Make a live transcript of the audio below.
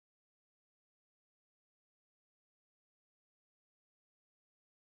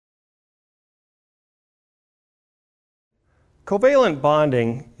Covalent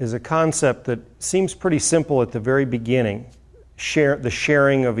bonding is a concept that seems pretty simple at the very beginning, the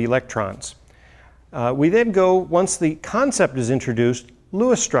sharing of electrons. We then go, once the concept is introduced,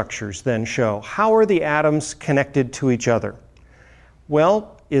 Lewis structures then show how are the atoms connected to each other.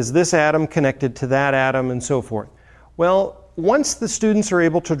 Well, is this atom connected to that atom and so forth? Well, once the students are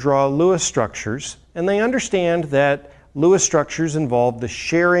able to draw Lewis structures and they understand that Lewis structures involve the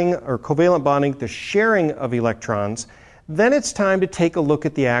sharing, or covalent bonding, the sharing of electrons, then it's time to take a look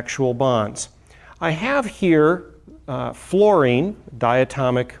at the actual bonds. I have here fluorine,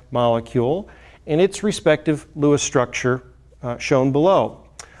 diatomic molecule, and its respective Lewis structure shown below.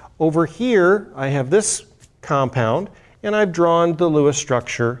 Over here, I have this compound, and I've drawn the Lewis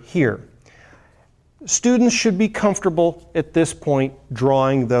structure here. Students should be comfortable at this point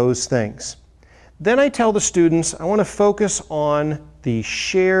drawing those things. Then I tell the students I want to focus on the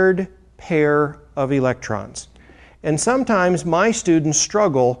shared pair of electrons. And sometimes my students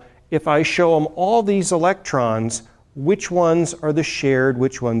struggle if I show them all these electrons, which ones are the shared,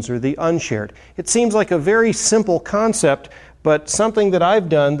 which ones are the unshared. It seems like a very simple concept, but something that I've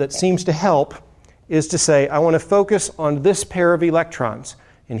done that seems to help is to say I want to focus on this pair of electrons.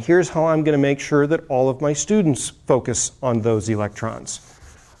 And here's how I'm going to make sure that all of my students focus on those electrons.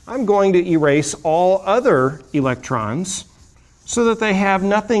 I'm going to erase all other electrons so that they have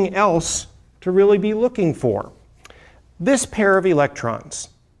nothing else to really be looking for. This pair of electrons.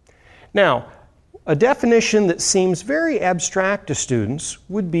 Now, a definition that seems very abstract to students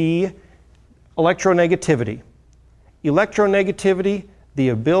would be electronegativity. Electronegativity, the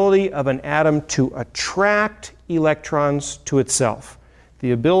ability of an atom to attract electrons to itself.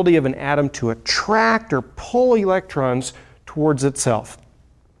 The ability of an atom to attract or pull electrons towards itself.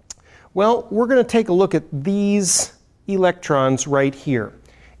 Well, we're going to take a look at these electrons right here.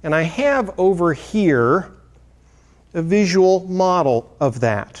 And I have over here a visual model of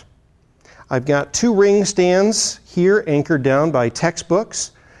that. I've got two ring stands here anchored down by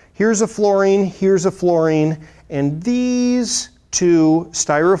textbooks. Here's a fluorine, and these two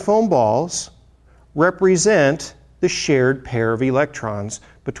styrofoam balls represent the shared pair of electrons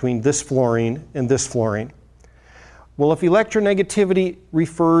between this fluorine and this fluorine. Well, if electronegativity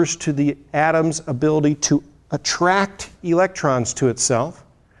refers to the atom's ability to attract electrons to itself,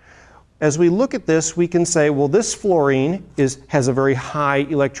 as we look at this, we can say, well, this fluorine has a very high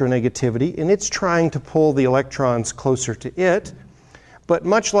electronegativity, and it's trying to pull the electrons closer to it. But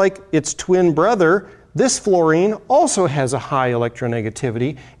much like its twin brother, this fluorine also has a high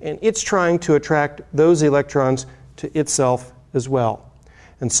electronegativity, and it's trying to attract those electrons to itself as well.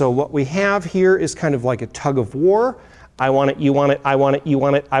 And so what we have here is kind of like a tug-of-war. I want it, you want it, I want it, you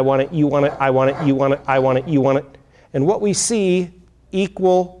want it, I want it, you want it, I want it, you want it, I want it, you want it. And what we see,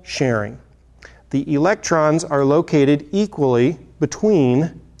 equal sharing. The electrons are located equally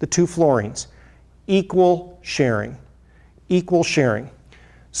between the two fluorines. Equal sharing. Equal sharing.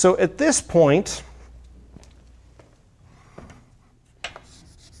 So at this point,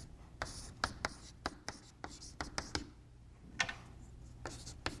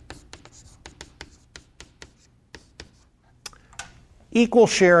 equal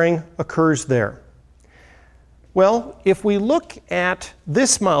sharing occurs there. Well, if we look at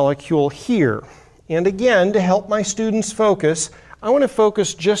this molecule here, and again, to help my students focus, I want to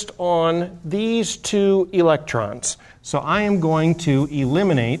focus just on these two electrons. So I am going to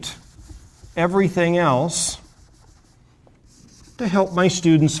eliminate everything else to help my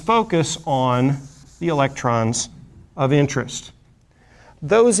students focus on the electrons of interest.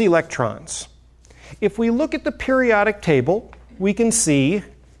 Those electrons. If we look at the periodic table, we can see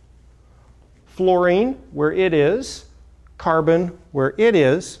fluorine where it is, carbon where it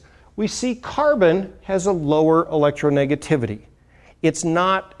is. We see carbon has a lower electronegativity. It's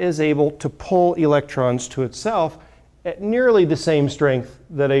not as able to pull electrons to itself at nearly the same strength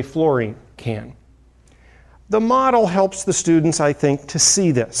that a fluorine can. The model helps the students, I think, to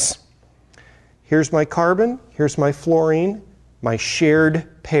see this. Here's my carbon, here's my fluorine, my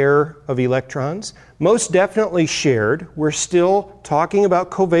shared pair of electrons. Most definitely shared. We're still talking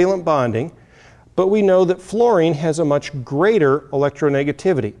about covalent bonding, but we know that fluorine has a much greater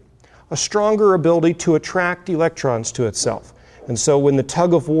electronegativity, a stronger ability to attract electrons to itself. And so when the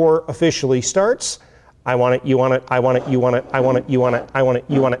tug-of-war officially starts, I want it, you want it, I want it, you want it, I want it, you want it, I want it,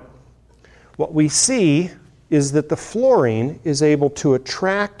 you want it. What we see is that the fluorine is able to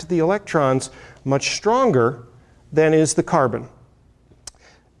attract the electrons much stronger than is the carbon.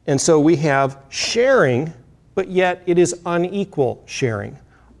 And so we have sharing, but yet it is unequal sharing.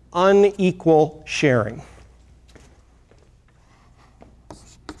 Unequal sharing.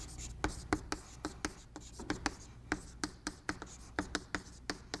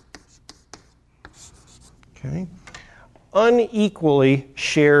 Okay. Unequally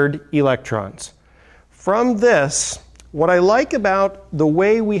shared electrons. From this, what I like about the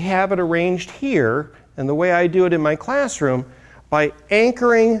way we have it arranged here and the way I do it in my classroom, by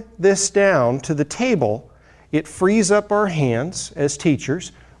anchoring this down to the table, it frees up our hands as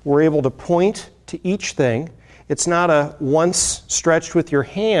teachers. We're able to point to each thing. It's not a once stretched with your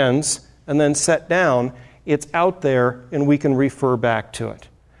hands and then set down. It's out there and we can refer back to it.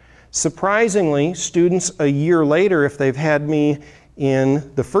 Surprisingly, students a year later, if they've had me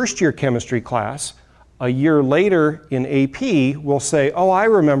in the first year chemistry class, a year later in AP will say, oh, I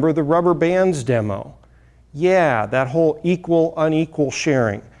remember the rubber bands demo. Yeah, that whole equal, unequal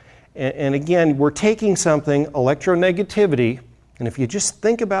sharing. And again, we're taking something, electronegativity, and if you just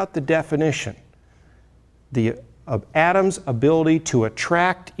think about the definition, the atom's ability to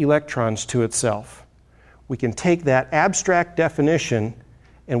attract electrons to itself. We can take that abstract definition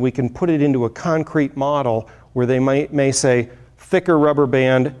and we can put it into a concrete model where they may say thicker rubber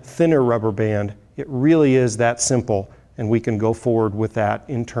band, thinner rubber band. It really is that simple, and we can go forward with that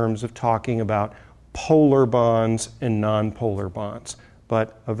in terms of talking about polar bonds and nonpolar bonds.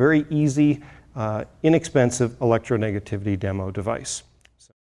 But a very easy, inexpensive electronegativity demo device.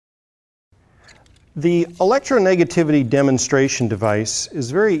 The electronegativity demonstration device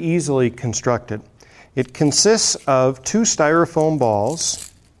is very easily constructed. It consists of two styrofoam balls,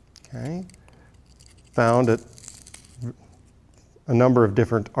 okay, found at a number of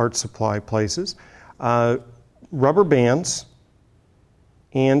different art supply places, rubber bands,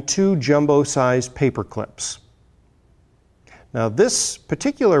 and two jumbo-sized paper clips. Now this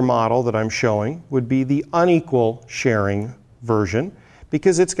particular model that I'm showing would be the unequal sharing version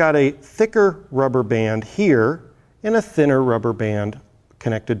because it's got a thicker rubber band here and a thinner rubber band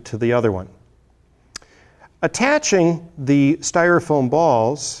connected to the other one. Attaching the styrofoam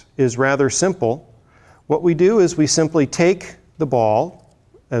balls is rather simple. What we do is we simply take the ball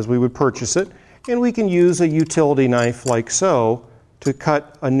as we would purchase it, and we can use a utility knife like so to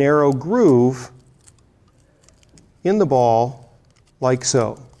cut a narrow groove in the ball like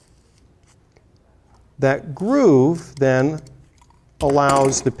so. That groove then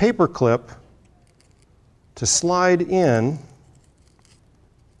allows the paper clip to slide in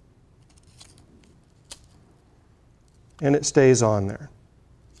and it stays on there.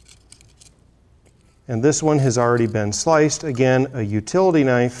 And this one has already been sliced. Again, a utility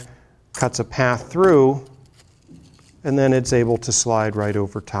knife cuts a path through and then it's able to slide right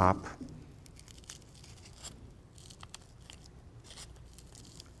over top.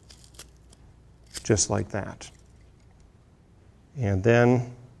 Just like that. And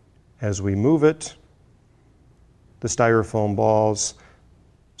then, as we move it, the styrofoam balls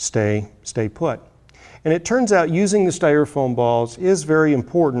stay put. And it turns out using the styrofoam balls is very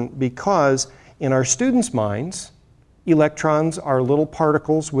important because in our students' minds, electrons are little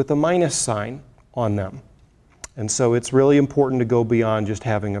particles with a minus sign on them. And so it's really important to go beyond just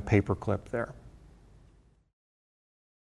having a paper clip there.